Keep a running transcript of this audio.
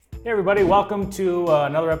Hey everybody, welcome to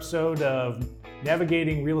another episode of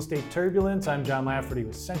Navigating Real Estate Turbulence. I'm John Lafferty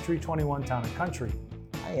with Century 21 Town & Country.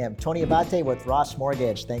 I am Tony Abate with Ross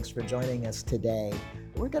Mortgage. Thanks for joining us today.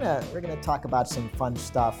 We're gonna talk about some fun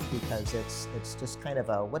stuff because it's just kind of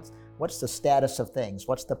a what's the status of things?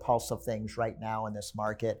 What's the pulse of things right now in this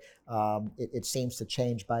market? It seems to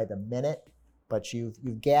change by the minute, but you've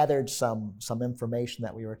gathered some information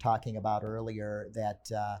that we were talking about earlier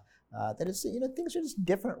that is, things are just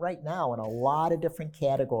different right now in a lot of different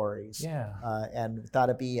categories. Yeah. And thought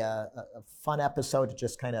it'd be a fun episode to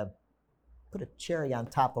just kind of put a cherry on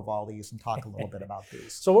top of all these and talk a little bit about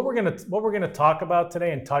these. So what we're gonna talk about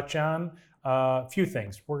today and touch on a few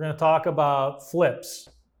things. We're gonna talk about flips.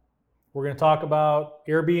 We're gonna talk about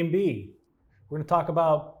Airbnb. We're gonna talk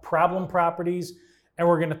about problem properties, and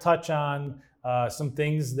we're gonna touch on some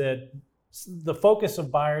things that the focus of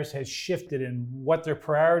buyers has shifted in what their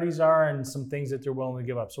priorities are and some things that they're willing to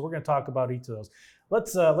give up. So we're going to talk about each of those.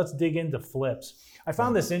 Let's dig into flips. I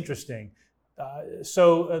found this interesting.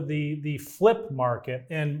 So the flip market,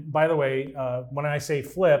 and by the way, when I say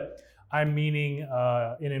flip, I'm meaning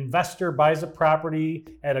an investor buys a property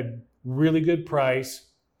at a really good price,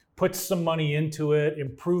 puts some money into it,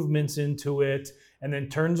 improvements into it, and then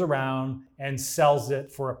turns around and sells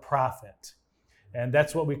it for a profit. And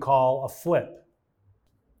that's what we call a flip.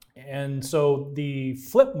 And so the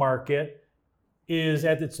flip market is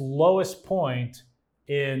at its lowest point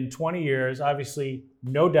in 20 years, obviously,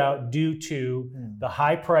 no doubt due to the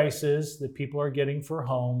high prices that people are getting for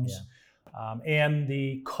homes, and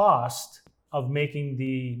the cost of making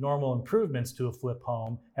the normal improvements to a flip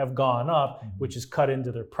home have gone up, which is cut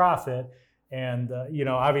into their profit. And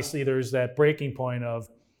obviously there's that breaking point of,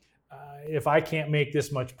 if I can't make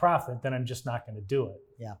this much profit, then I'm just not going to do it.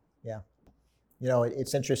 Yeah.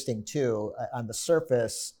 It's interesting too, on the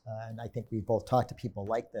surface, and I think we both talked to people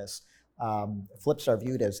like this, flips are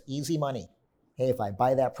viewed as easy money. Hey, if I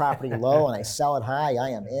buy that property low and I sell it high, I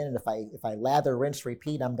am in. And if I lather, rinse,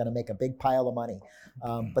 repeat, I'm going to make a big pile of money.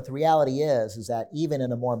 But the reality is that even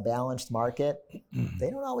in a more balanced market,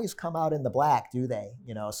 they don't always come out in the black, do they?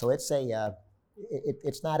 So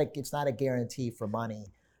it's not a guarantee for money.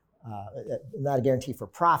 Not a guarantee for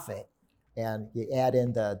profit. And you add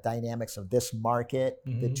in the dynamics of this market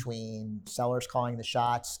between sellers calling the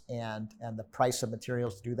shots and the price of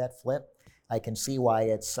materials to do that flip, I can see why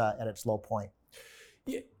it's at its low point.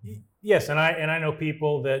 Yes, and I know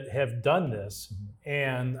people that have done this,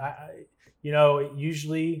 and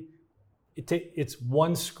usually it's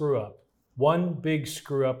one screw up. One big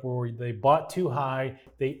screw up where they bought too high,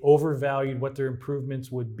 they overvalued what their improvements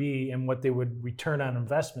would be and what they would return on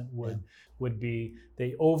investment would be.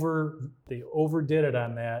 They overdid it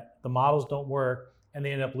on that. The models don't work, and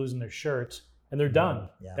they end up losing their shirts, and they're done.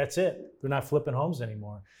 Yeah. That's it. They're not flipping homes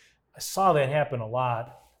anymore. I saw that happen a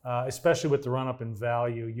lot, especially with the run up in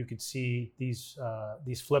value. You could see these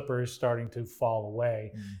flippers starting to fall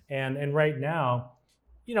away, and right now,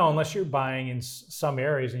 unless you're buying in some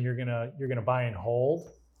areas and you're gonna buy and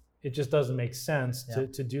hold, it just doesn't make sense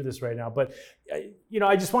to do this right now. But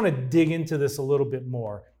I just want to dig into this a little bit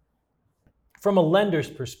more from a lender's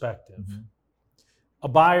perspective. A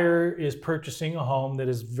buyer is purchasing a home that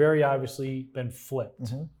has very obviously been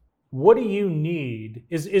flipped. What do you need?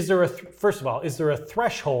 Is there first of all, is there a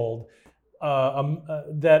threshold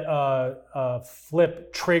that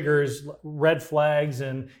flip triggers red flags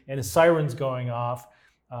and sirens going off?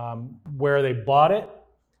 Where they bought it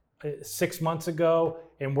 6 months ago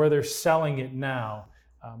and where they're selling it now.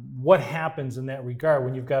 What happens in that regard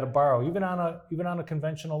when you've got to borrow, even on a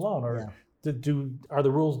conventional loan, or are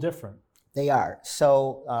the rules different? They are.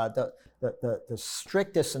 So the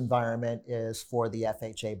strictest environment is for the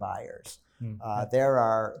FHA buyers. There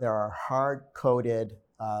are hard-coded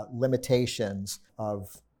limitations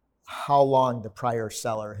of how long the prior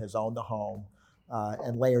seller has owned the home.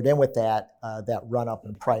 And layered in with that run up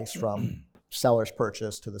in price from seller's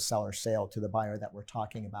purchase to the seller's sale to the buyer that we're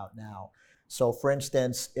talking about now. So for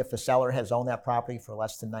instance, if the seller has owned that property for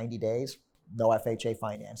less than 90 days, no FHA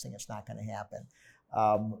financing, it's not going to happen.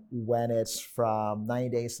 When it's from 90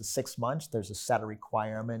 days to 6 months, there's a set of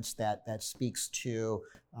requirements that speaks to,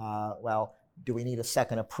 do we need a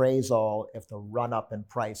second appraisal if the run up in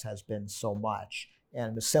price has been so much?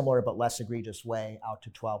 And in a similar but less egregious way out to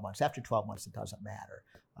 12 months. After 12 months, it doesn't matter.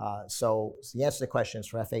 So the answer to the question is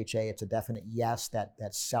for FHA, it's a definite yes,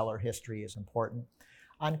 that seller history is important.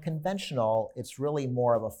 On conventional, it's really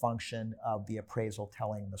more of a function of the appraisal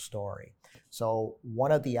telling the story. So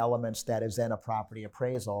one of the elements that is in a property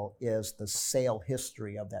appraisal is the sale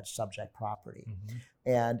history of that subject property. Mm-hmm.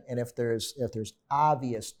 And if there's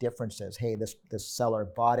obvious differences, hey, this seller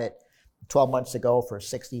bought it 12 months ago for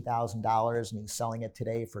 $60,000 and he's selling it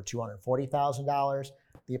today for $240,000,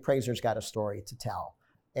 the appraiser's got a story to tell.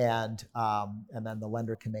 And then the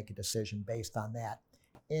lender can make a decision based on that.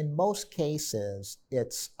 In most cases,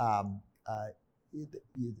 it's a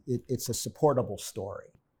supportable story.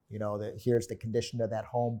 You know, here's the condition of that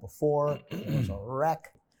home before, it was a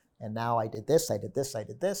wreck, and now I did this,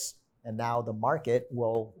 and now the market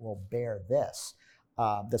will bear this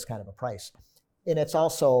kind of a price. And it's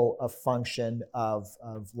also a function of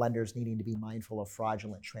lenders needing to be mindful of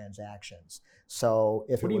fraudulent transactions. So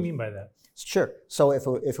what do you mean by that? Sure. So if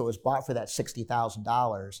it was bought for that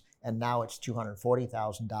 $60,000 and now it's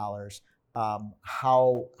 $240,000,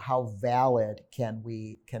 how valid can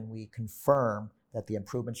we confirm that the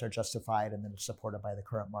improvements are justified and then it's supported by the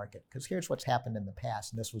current market? Because here's what's happened in the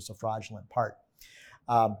past, and this was the fraudulent part.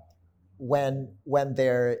 When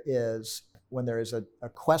there is a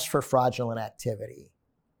quest for fraudulent activity,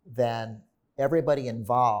 then everybody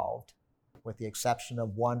involved, with the exception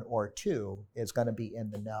of one or two, is going to be in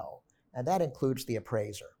the know. And that includes the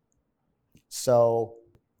appraiser. So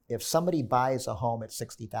if somebody buys a home at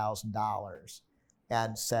 $60,000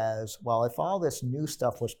 and says, well, if all this new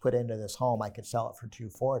stuff was put into this home, I could sell it for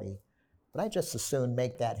 $240,000, but I just as soon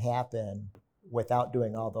make that happen without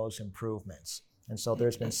doing all those improvements. And so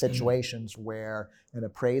there's been situations where an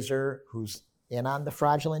appraiser who's in on the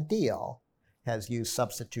fraudulent deal has used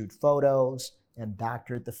substitute photos and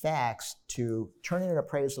doctored the facts to turn in an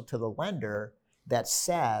appraisal to the lender that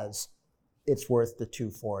says it's worth the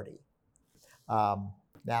 $240,000.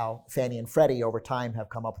 Now, Fannie and Freddie over time have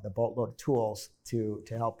come up with a boatload of tools to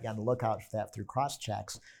help you on the lookout for that through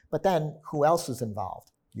cross-checks. But then who else is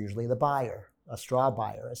involved? Usually the buyer, a straw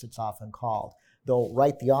buyer, as it's often called. They'll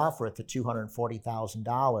write the offer at the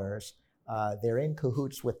 $240,000. They're in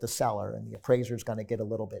cahoots with the seller, and the appraiser's going to get a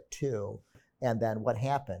little bit too. And then what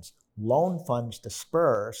happens? Loan funds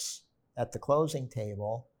disperse at the closing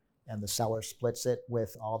table, and the seller splits it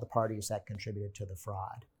with all the parties that contributed to the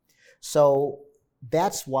fraud. So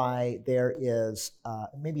that's why there is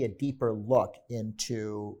maybe a deeper look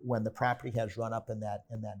into when the property has run up in that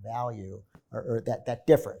value, or that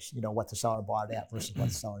difference, you know, what the seller bought it at versus what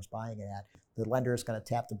the seller's buying it at. The lender is going to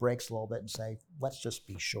tap the brakes a little bit and say, let's just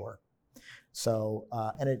be sure. So,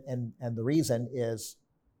 and the reason is,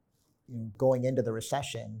 you know, going into the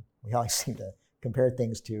recession, we always seem to compare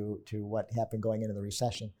things to what happened going into the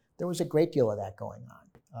recession. There was a great deal of that going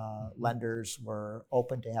on. Lenders were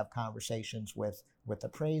open to have conversations with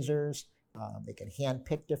appraisers. They could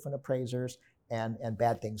handpick different appraisers, and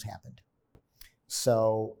bad things happened.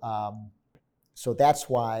 So that's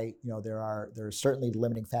why, you know, there are certainly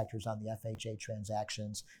limiting factors on the FHA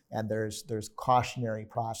transactions, and there's cautionary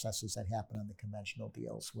processes that happen on the conventional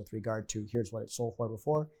deals with regard to here's what it sold for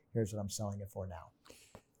before, here's what I'm selling it for now.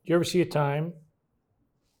 Do you ever see a time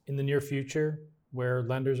in the near future where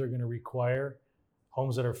lenders are going to require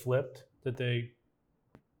homes that are flipped that they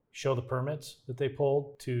show the permits that they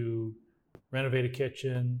pulled to renovate a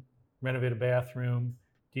kitchen, renovate a bathroom?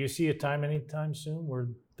 Do you see a time anytime soon where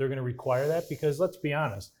they're going to require that? Because let's be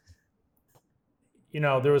honest, you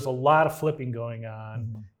know, there was a lot of flipping going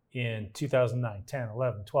on in 2009, 10,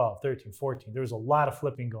 11, 12, 13, 14. There was a lot of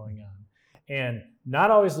flipping going on. And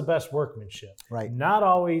not always the best workmanship. Right. Not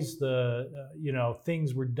always the, you know,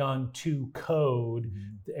 things were done to code,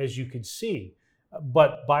 as you could see.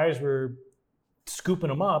 But buyers were scooping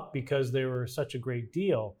them up because they were such a great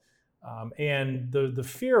deal. And the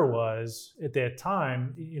fear was, at that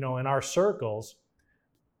time, you know, in our circles,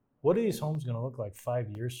 what are these homes going to look like 5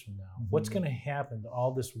 years from now? What's going to happen to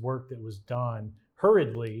all this work that was done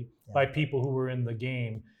hurriedly by people who were in the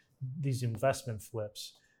game, these investment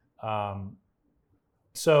flips?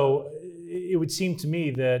 So it would seem to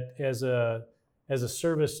me that as a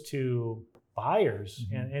service to buyers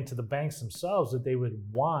and to the banks themselves, that they would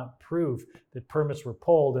want proof that permits were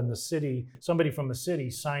pulled and the city, somebody from the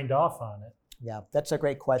city signed off on it. Yeah, that's a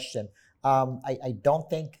great question. I don't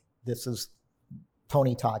think this is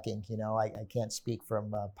Tony talking. You know, I can't speak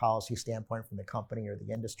from a policy standpoint from the company or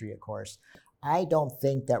the industry, of course. I don't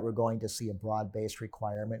think that we're going to see a broad-based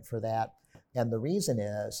requirement for that. And the reason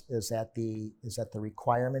is that the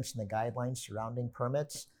requirements and the guidelines surrounding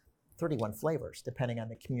permits, 31 flavors, depending on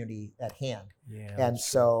the community at hand. Yeah, and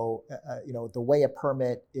so, you know, the way a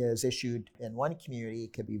permit is issued in one community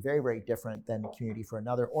could be very, very different than a community for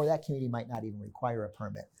another, or that community might not even require a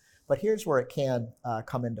permit. But here's where it can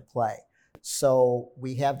come into play. So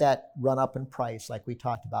we have that run up in price, like we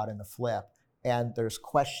talked about in the flip, and there's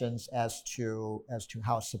questions as to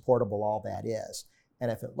how supportable all that is. And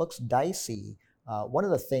if it looks dicey, one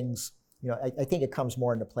of the things, I think it comes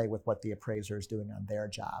more into play with what the appraiser is doing on their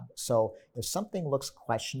job. So if something looks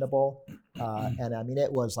questionable, and I mean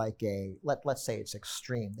it was like let's say it's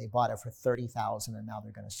extreme. They bought it for $30,000 and now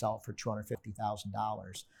they're going to sell it for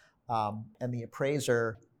 $250,000, and the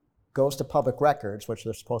appraiser goes to public records, which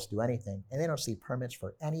they're supposed to do anything, and they don't see permits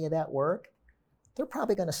for any of that work, they're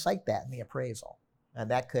probably going to cite that in the appraisal. And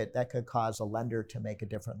that could cause a lender to make a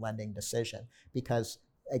different lending decision because,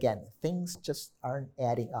 again, things just aren't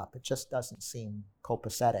adding up. It just doesn't seem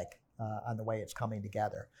copacetic on the way it's coming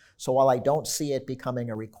together. So while I don't see it becoming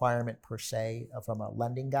a requirement per se from a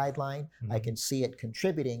lending guideline, I can see it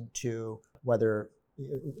contributing to the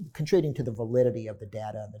validity of the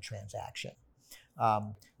data and the transaction.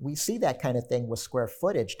 We see that kind of thing with square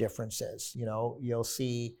footage differences. You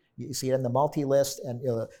see it in the multi-list, and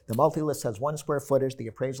the multi-list has one square footage, the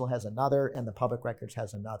appraisal has another, and the public records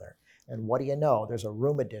has another. And what do you know? There's a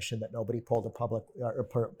room addition that nobody pulled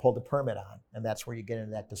a permit on, and that's where you get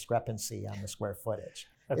into that discrepancy on the square footage.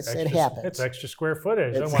 It happens. It's extra square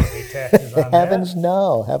footage. I don't want to pay taxes on heavens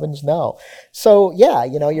that. Heavens no. So yeah,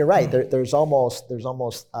 you're right. There's almost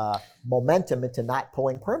momentum into not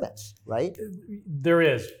pulling permits, right? There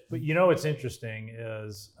is, but what's interesting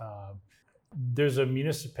is there's a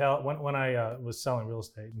municipality. When I was selling real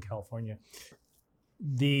estate in California,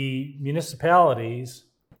 the municipalities,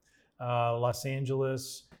 Los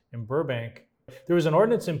Angeles and Burbank, there was an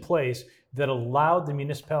ordinance in place that allowed the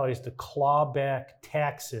municipalities to claw back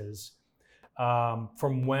taxes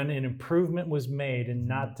from when an improvement was made and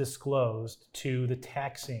not disclosed to the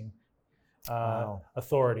taxing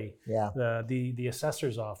authority, the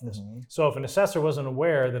assessor's office. So if an assessor wasn't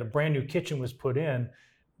aware that a brand new kitchen was put in,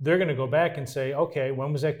 they're going to go back and say, okay,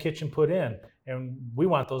 when was that kitchen put in? And we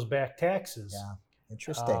want those back taxes. Yeah,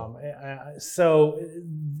 interesting. So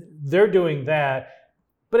they're doing that.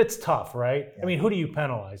 But it's tough, right? Yeah. I mean, who do you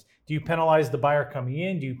penalize? Do you penalize the buyer coming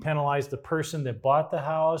in? Do you penalize the person that bought the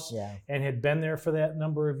house and had been there for that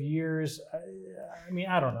number of years? I mean,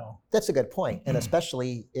 I don't know. That's a good point. And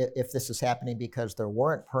especially if this is happening because there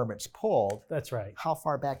weren't permits pulled. That's right. How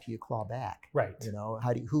far back do you claw back? Right.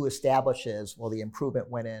 Who establishes, well, the improvement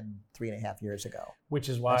went in 3.5 years ago? Which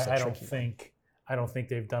is why I don't think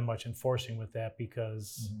they've done much enforcing with that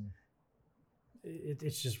because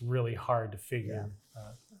it's just really hard to figure.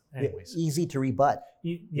 Anyways, easy to rebut,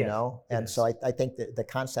 and is. so I think that the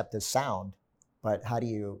concept is sound, but how do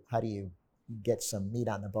you get some meat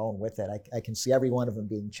on the bone with it? I can see every one of them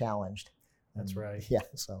being challenged. That's right. Yeah,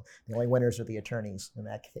 so the only winners are the attorneys in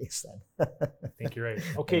that case then. I think you're right.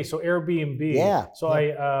 Okay, so Airbnb. Yeah. So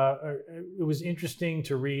it was interesting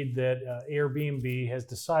to read that Airbnb has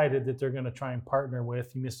decided that they're going to try and partner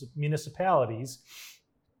with municipalities.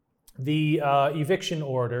 The eviction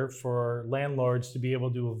order for landlords to be able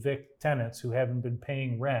to evict tenants who haven't been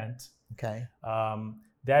paying rent,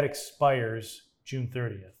 that expires June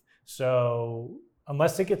 30th. So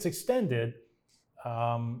unless it gets extended,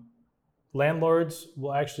 landlords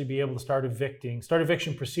will actually be able to start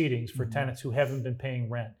eviction proceedings for tenants who haven't been paying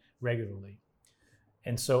rent regularly.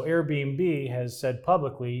 And so Airbnb has said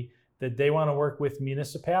publicly that they want to work with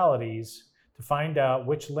municipalities to find out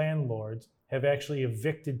which landlords have actually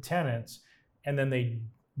evicted tenants, and then they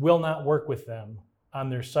will not work with them on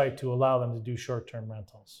their site to allow them to do short-term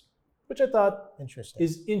rentals, which I thought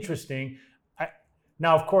is interesting.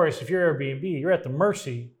 Now, of course, if you're Airbnb, you're at the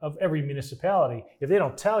mercy of every municipality. If they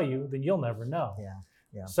don't tell you, then you'll never know.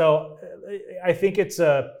 Yeah. So I think it's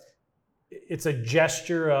a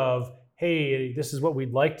gesture of, hey, this is what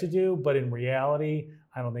we'd like to do, but in reality,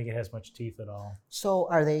 I don't think it has much teeth at all. So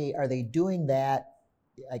are they doing that?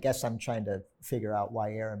 I guess I'm trying to figure out why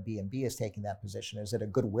Airbnb is taking that position. Is it a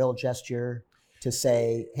goodwill gesture to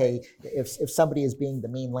say, hey, if somebody is being the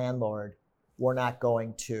mean landlord, we're not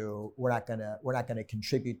going to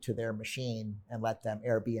contribute to their machine and let them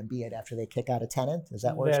Airbnb it after they kick out a tenant? Is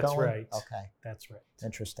that where it's going? That's right. Okay. That's right.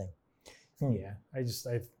 Interesting. Yeah.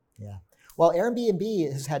 Yeah. Well,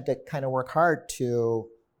 Airbnb has had to kind of work hard to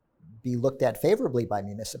be looked at favorably by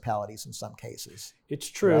municipalities in some cases. It's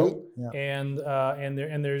true, right? And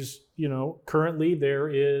there's currently there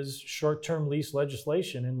is short-term lease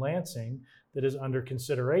legislation in Lansing that is under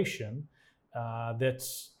consideration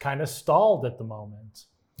that's kind of stalled at the moment.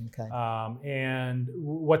 Okay. And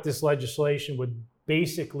what this legislation would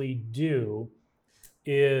basically do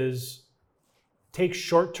is take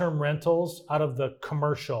short-term rentals out of the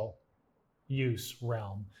commercial use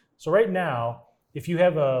realm. So right now, if you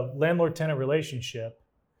have a landlord-tenant relationship,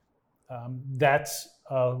 that's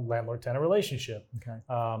a landlord-tenant relationship. Okay.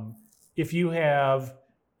 If you have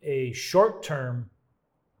a short-term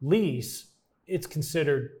lease, it's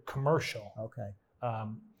considered commercial. Okay.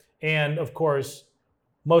 And of course,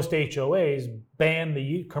 most HOAs ban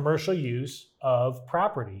the commercial use of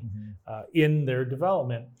property in their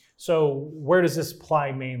development. So where does this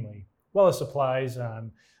apply mainly? Well, this applies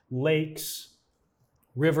on lakes,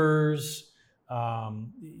 rivers,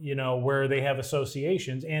 where they have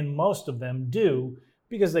associations, and most of them do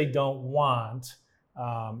because they don't want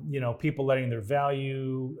people letting their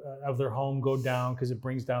value of their home go down because it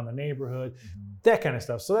brings down the neighborhood, that kind of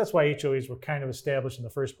stuff. So that's why HOAs were kind of established in the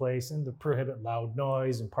first place, and to prohibit loud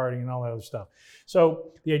noise and partying and all that other stuff.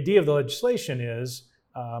 So the idea of the legislation is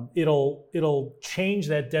it'll change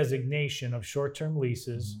that designation of short-term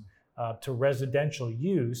leases to residential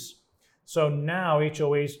use. So now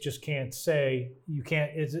HOAs just can't say you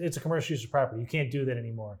can't. It's a commercial use of property. You can't do that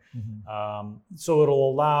anymore. So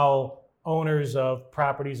it'll allow owners of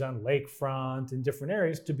properties on lakefront and different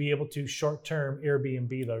areas to be able to short-term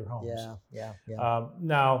Airbnb their homes. Yeah.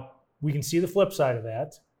 Now, we can see the flip side of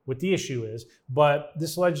that, what the issue is, but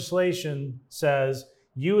this legislation says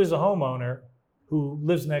you as a homeowner who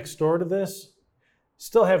lives next door to this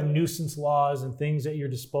still have nuisance laws and things at your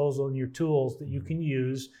disposal and your tools that you can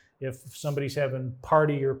use if somebody's having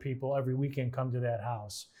partier people every weekend come to that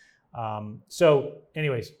house. So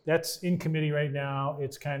anyways, that's in committee right now.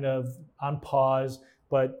 It's kind of on pause,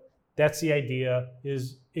 but that's the idea,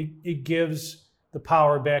 is it gives the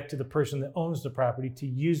power back to the person that owns the property to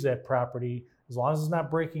use that property, as long as it's not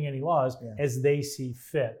breaking any laws, as they see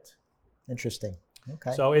fit. Interesting.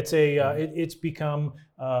 Okay. So it's it's become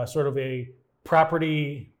sort of a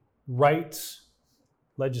property rights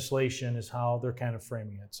legislation is how they're kind of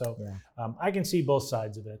framing it. So I can see both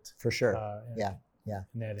sides of it. For sure. Yeah.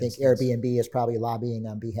 I think Airbnb is probably lobbying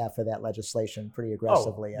on behalf of that legislation pretty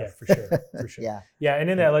aggressively. Oh, yeah, for sure. For sure. Yeah. And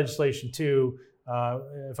in that legislation too,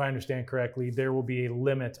 if I understand correctly, there will be a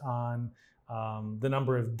limit on the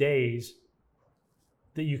number of days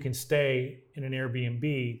that you can stay in an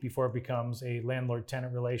Airbnb before it becomes a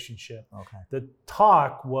landlord-tenant relationship. Okay. The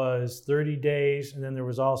talk was 30 days, and then there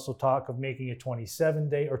was also talk of making it 27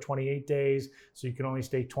 days or 28 days, so you can only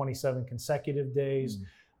stay 27 consecutive days.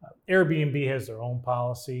 Airbnb has their own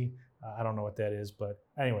policy. I don't know what that is, but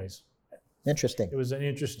anyways. Interesting. It was an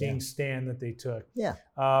interesting stand that they took. Yeah.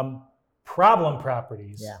 Problem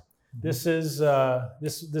properties. Yeah. This is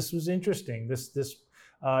this was interesting. This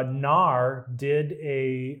NAR did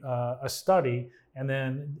a study and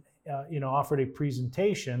then offered a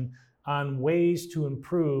presentation on ways to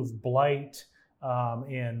improve blight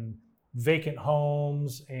in vacant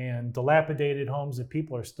homes and dilapidated homes that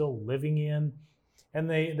people are still living in. And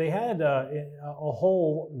they had a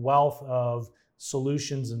whole wealth of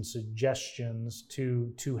solutions and suggestions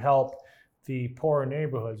to help the poorer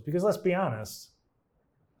neighborhoods. Because let's be honest,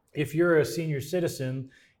 if you're a senior citizen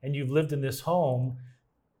and you've lived in this home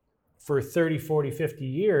for 30, 40, 50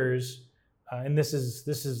 years, and this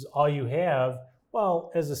is all you have,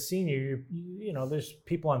 well, as a senior, there's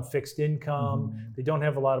people on fixed income. They don't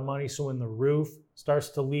have a lot of money, so when the roof starts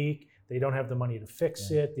to leak, they don't have the money to fix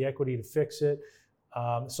it, the equity to fix it.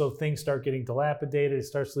 So things start getting dilapidated. It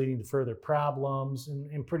starts leading to further problems,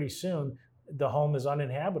 and pretty soon the home is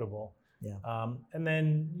uninhabitable. And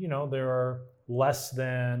then there are less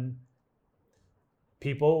than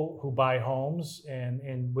people who buy homes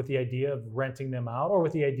and with the idea of renting them out, or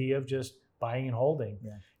with the idea of just buying and holding,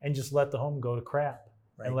 and just let the home go to crap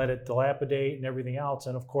and let it dilapidate and everything else.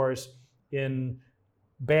 And of course, in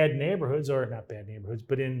bad neighborhoods, or not bad neighborhoods,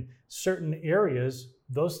 but in certain areas,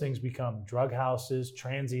 those things become drug houses,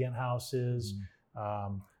 transient houses,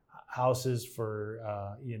 houses for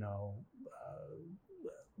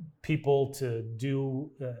people to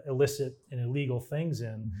do illicit and illegal things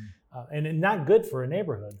in, and not good for a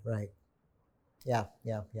neighborhood. Right. Yeah.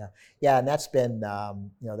 And that's been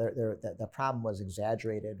the problem was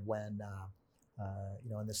exaggerated when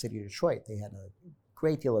in the city of Detroit they had a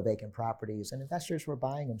great deal of vacant properties, and investors were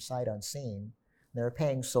buying them sight unseen. They were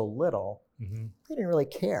paying so little, they didn't really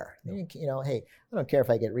care. They didn't, hey, I don't care if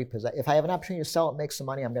I get repossessed. If I have an opportunity to sell it, make some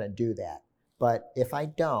money, I'm going to do that. But if I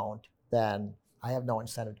don't, then I have no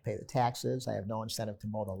incentive to pay the taxes. I have no incentive to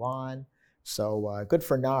mow the lawn. So good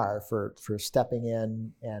for NAR for stepping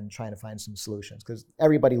in and trying to find some solutions, because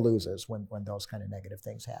everybody loses when those kind of negative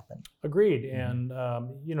things happen. Agreed. And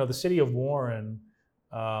the city of Warren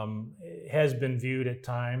has been viewed at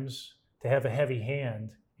times to have a heavy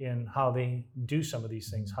hand in how they do some of these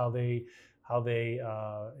things, how how they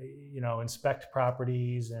inspect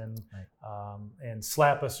properties and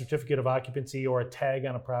slap a certificate of occupancy or a tag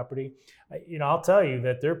on a property. I'll tell you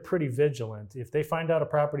that they're pretty vigilant. If they find out a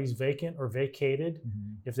property's vacant or vacated,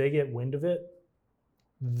 if they get wind of it,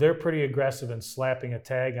 they're pretty aggressive in slapping a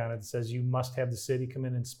tag on it that says you must have the city come in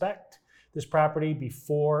and inspect this property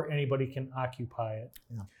before anybody can occupy it.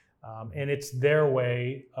 And it's their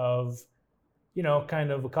way of,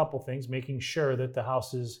 kind of a couple things, making sure that the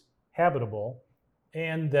house is habitable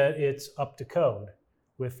and that it's up to code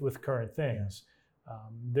with current things.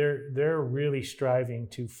 They're really striving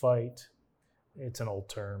to fight, it's an old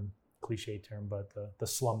term, cliche term, but the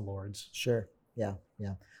slumlords. Sure. Yeah.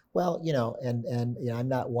 Well, and I'm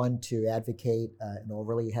not one to advocate an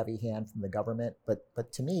overly heavy hand from the government,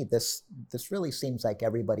 but to me, this really seems like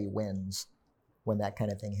everybody wins when that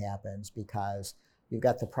kind of thing happens, because you've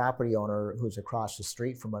got the property owner who's across the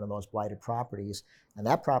street from one of those blighted properties, and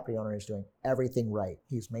that property owner is doing everything right.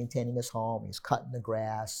 He's maintaining his home, he's cutting the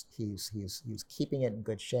grass, he's keeping it in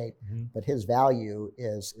good shape, but his value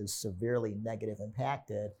is severely negatively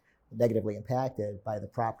impacted by the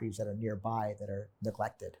properties that are nearby that are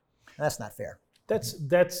neglected. And that's not fair. That's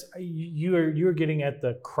you're getting at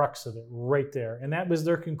the crux of it right there. And that was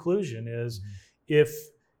their conclusion is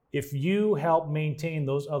if you help maintain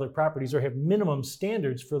those other properties or have minimum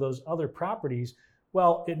standards for those other properties,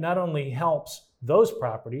 well, it not only helps those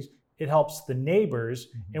properties, it helps the neighbors.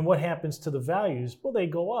 And what happens to the values? Well, they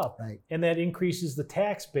go up. Right. And that increases the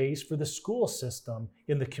tax base for the school system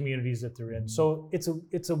in the communities that they're in. So it's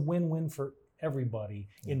a win-win for everybody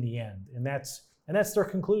in the end. And that's their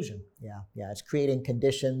conclusion. Yeah. It's creating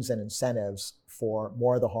conditions and incentives for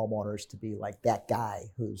more of the homeowners to be like that guy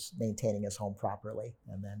who's maintaining his home properly.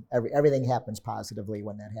 And then everything happens positively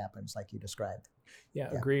when that happens, like you described. Yeah.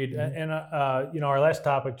 Agreed. And our last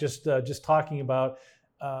topic, just talking about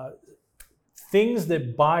things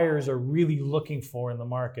that buyers are really looking for in the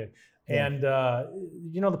market. And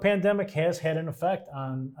the pandemic has had an effect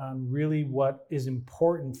on really what is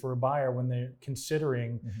important for a buyer when they're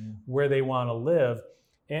considering where they want to live.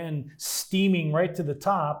 And steaming right to the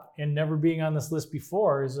top and never being on this list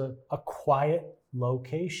before is a quiet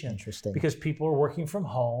location. Interesting. Because people are working from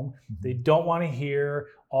home. They don't want to hear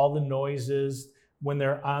all the noises when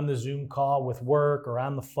they're on the Zoom call with work or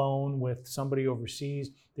on the phone with somebody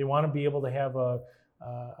overseas. They want to be able to have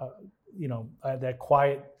that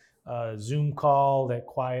quiet Zoom call, that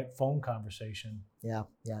quiet phone conversation. Yeah,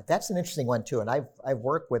 that's an interesting one too. And I've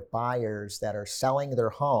worked with buyers that are selling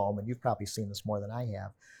their home, and you've probably seen this more than I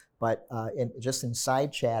have. But in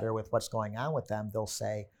side chatter with what's going on with them, they'll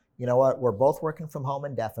say, you know what, we're both working from home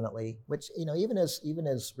indefinitely. Which even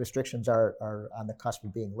as restrictions are on the cusp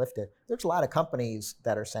of being lifted, there's a lot of companies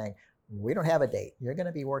that are saying, we don't have a date. You're going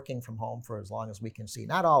to be working from home for as long as we can see.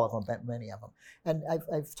 Not all of them, but many of them. And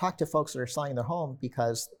I've talked to folks that are selling their home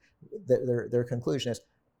because their conclusion is,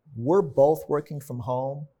 we're both working from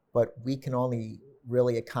home, but we can only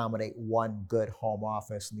really accommodate one good home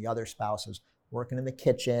office, and the other spouse is working in the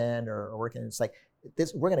kitchen or working. It's like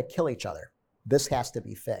this. We're going to kill each other. This has to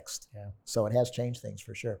be fixed. Yeah. So it has changed things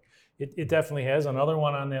for sure. It definitely has. Another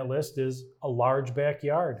one on that list is a large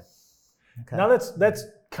backyard. Okay. Now that's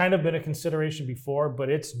kind of been a consideration before, but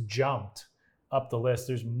it's jumped up the list.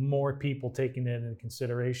 There's more people taking that into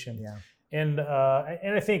consideration. Yeah. And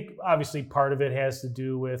I think obviously part of it has to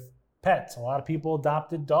do with pets. A lot of people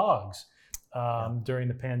adopted dogs during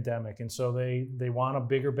the pandemic, and so they want a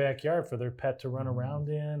bigger backyard for their pet to run around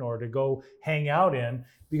in or to go hang out in.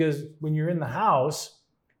 Because when you're in the house,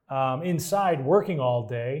 inside working all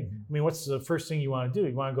day, I mean, what's the first thing you want to do?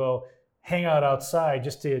 You want to go hang out outside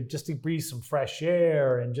just to breathe some fresh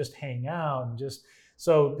air and just hang out and just.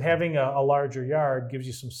 So having a larger yard gives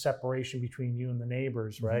you some separation between you and the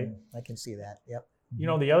neighbors, right? I can see that. Yep.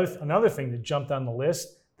 Another thing that jumped on the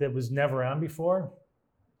list that was never on before,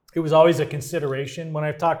 it was always a consideration when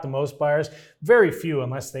I've talked to most buyers. Very few,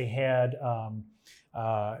 unless they had,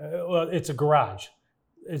 it's a garage,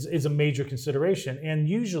 is a major consideration. And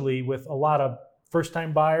usually with a lot of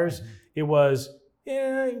first-time buyers, it was,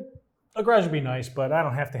 a garage would be nice, but I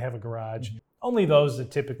don't have to have a garage. Only those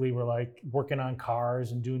that typically were like working on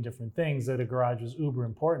cars and doing different things that a garage was uber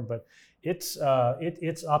important, but it's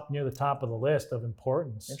up near the top of the list of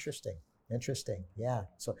importance. Interesting. Yeah.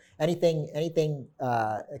 So anything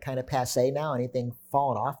kind of passe now? Anything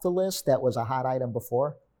fallen off the list that was a hot item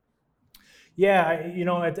before? Yeah,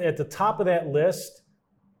 at the top of that list,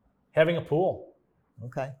 having a pool.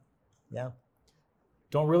 Okay. Yeah.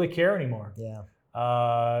 Don't really care anymore. Yeah.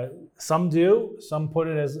 Some do. Some put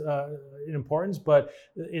it as in importance, but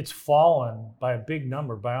it's fallen by a big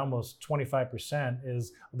number, by almost 25%.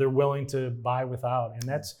 Is they're willing to buy without, and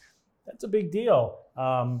that's a big deal.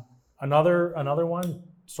 Another one,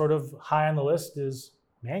 sort of high on the list, is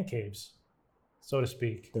man caves, so to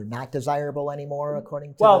speak. They're not desirable anymore,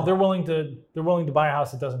 according to. Well, they're willing to buy a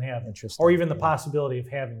house that doesn't have it, Interesting. or even the possibility of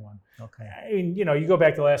having one. Okay. I mean, you go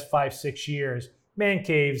back to the last 5-6 years, man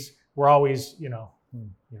caves were always,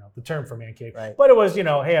 the term for man cave. Right. But it was,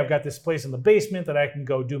 hey, I've got this place in the basement that I can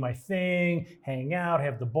go do my thing, hang out,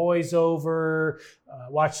 have the boys over,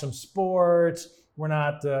 watch some sports. We're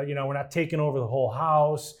not, we're not taking over the whole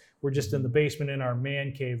house. We're just in the basement in our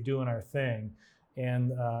man cave doing our thing,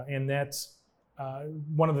 and that's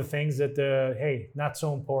one of the things that not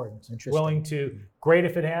so important. Interesting. Willing to, great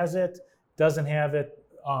if it has it, doesn't have it.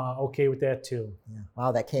 Okay with that too. Yeah.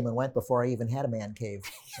 Wow, that came and went before I even had a man cave.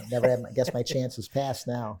 So never had. I guess my chance is past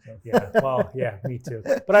now. So. Yeah. Well, yeah, me too.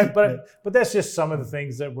 But that's just some of the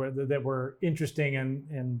things that were interesting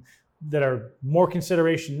and that are more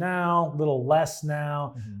consideration now, a little less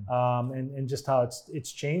now, and just how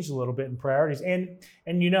it's changed a little bit in priorities. And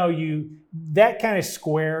that kind of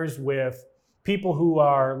squares with people who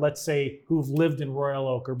are, let's say, who've lived in Royal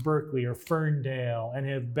Oak or Berkeley or Ferndale and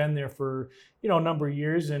have been there for, a number of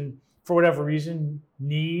years, and for whatever reason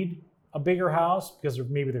need a bigger house because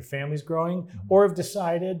maybe their family's growing, or have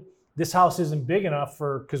decided this house isn't big enough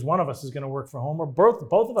because one of us is going to work from home, or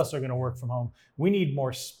both of us are going to work from home. We need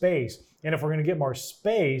more space. And if we're going to get more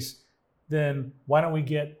space, then why don't we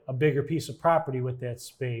get a bigger piece of property with that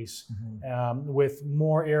space, with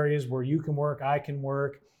more areas where you can work, I can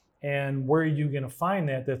work. And where are you going to find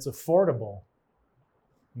that's affordable?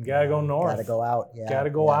 You got to go north. Got to go out. Yeah. Got to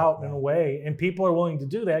go out and away. And people are willing to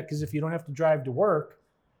do that because if you don't have to drive to work,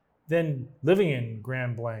 then living in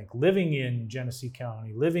Grand Blanc, living in Genesee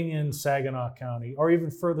County, living in Saginaw County, or even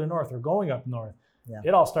further north or going up north,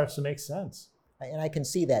 it all starts to make sense. And I can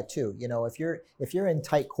see that too. If you're in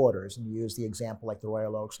tight quarters, and you use the example like the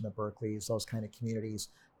Royal Oaks and the Berkeleys, those kind of communities,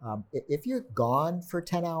 if you're gone for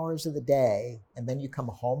 10 hours of the day and then you come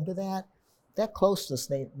home to that closeness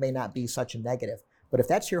may not be such a negative. But if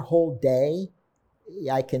that's your whole day,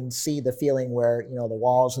 I can see the feeling where, the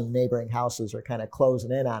walls and neighboring houses are kind of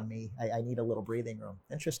closing in on me. I need a little breathing room.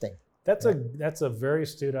 Interesting. That's a very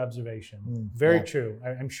astute observation. Very true.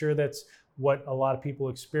 I'm sure that's what a lot of people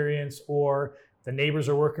experience, or the neighbors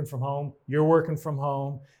are working from home. You're working from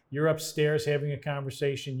home. You're upstairs having a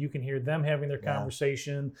conversation. You can hear them having their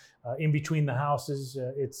conversation in between the houses.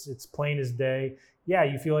 It's plain as day. Yeah,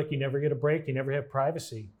 you feel like you never get a break. You never have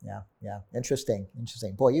privacy. Yeah. Interesting.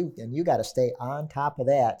 Boy, you got to stay on top of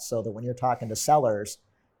that so that when you're talking to sellers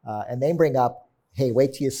and they bring up, hey,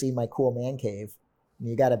 wait till you see my cool man cave. And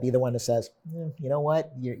you got to be the one that says, you know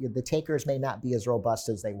what? The takers may not be as robust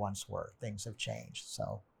as they once were. Things have changed.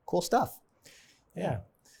 So cool stuff. Yeah.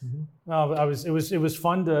 Well, it was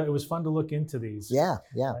fun to look into these. Yeah,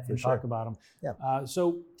 and talk about them. Yeah.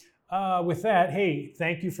 So with that, hey,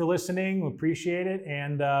 thank you for listening. We appreciate it,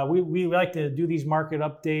 and we like to do these market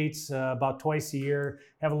updates about twice a year.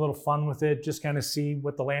 Have a little fun with it, just kind of see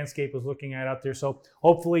what the landscape is looking at out there. So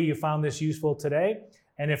hopefully you found this useful today.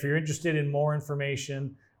 And if you're interested in more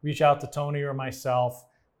information, reach out to Tony or myself.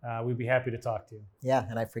 We'd be happy to talk to you. Yeah,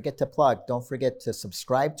 and I forget to plug, don't forget to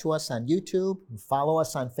subscribe to us on YouTube and follow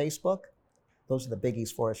us on Facebook. Those are the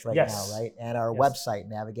biggies for us right now, right? And our website,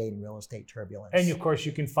 Navigating Real Estate Turbulence. And of course,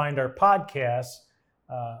 you can find our podcasts,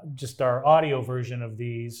 just our audio version of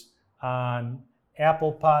these, on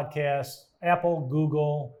Apple Podcasts, Apple,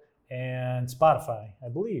 Google, and Spotify, I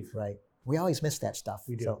believe. Right. We always miss that stuff.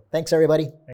 We do. So thanks, everybody.